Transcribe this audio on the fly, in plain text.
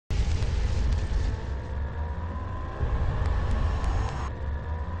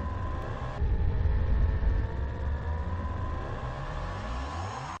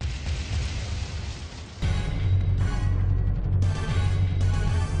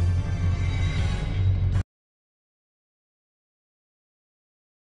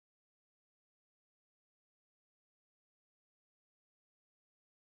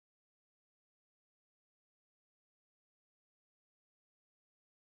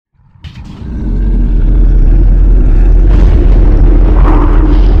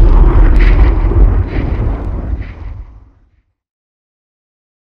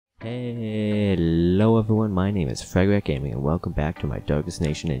everyone, my name is Frederick Gaming and welcome back to my Darkest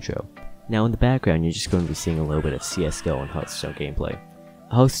Nation intro. Now in the background you're just going to be seeing a little bit of CSGO and Hearthstone gameplay.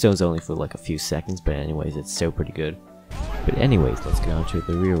 Hearthstone's only for like a few seconds, but anyways, it's still pretty good. But anyways, let's get on to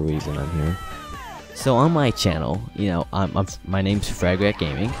the real reason I'm here. So on my channel, my name's Frederick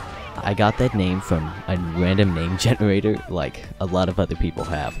Gaming. I got that name from a random name generator like a lot of other people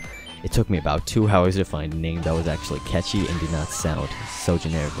have. It took me about 2 hours to find a name that was actually catchy and did not sound so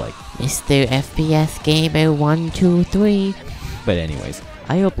generic like Mr. FPS Gamer 123. But anyways,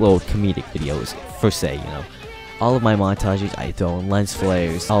 I upload comedic videos for say, all of my montages I throw in lens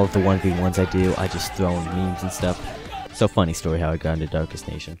flares, all of the 1v1s I do, I just throw in memes and stuff. So funny story how I got into Darkest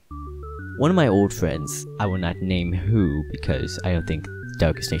Nation. One of my old friends, I will not name who because I don't think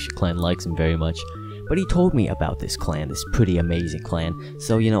Darkest Nation clan likes him very much, but he told me about this clan, this pretty amazing clan,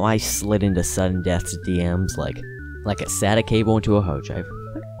 so I slid into Sudden Death's DMs like a SATA cable into a hard drive.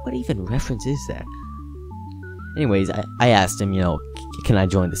 What even reference is that? Anyways, I asked him, can I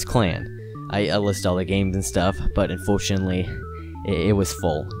join this clan? I list all the games and stuff, but unfortunately, it was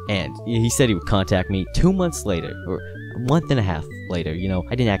full, and he said he would contact me 2 months later, or a month and a half later.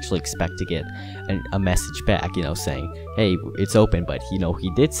 I didn't actually expect to get a message back, saying, hey, it's open, but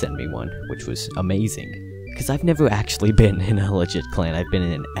he did send me one, which was amazing, because I've never actually been in a legit clan. I've been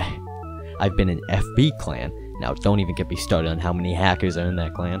in an FB clan. Now, don't even get me started on how many hackers are in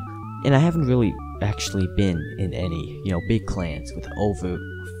that clan, and I haven't really actually been in any, big clans with over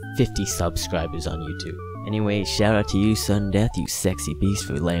 50 subscribers on YouTube. Anyway, shout out to you, Sudden Death, you sexy beast,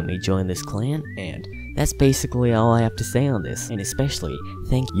 for letting me join this clan, and that's basically all I have to say on this, and especially,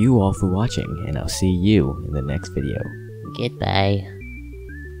 thank you all for watching, and I'll see you in the next video. Goodbye.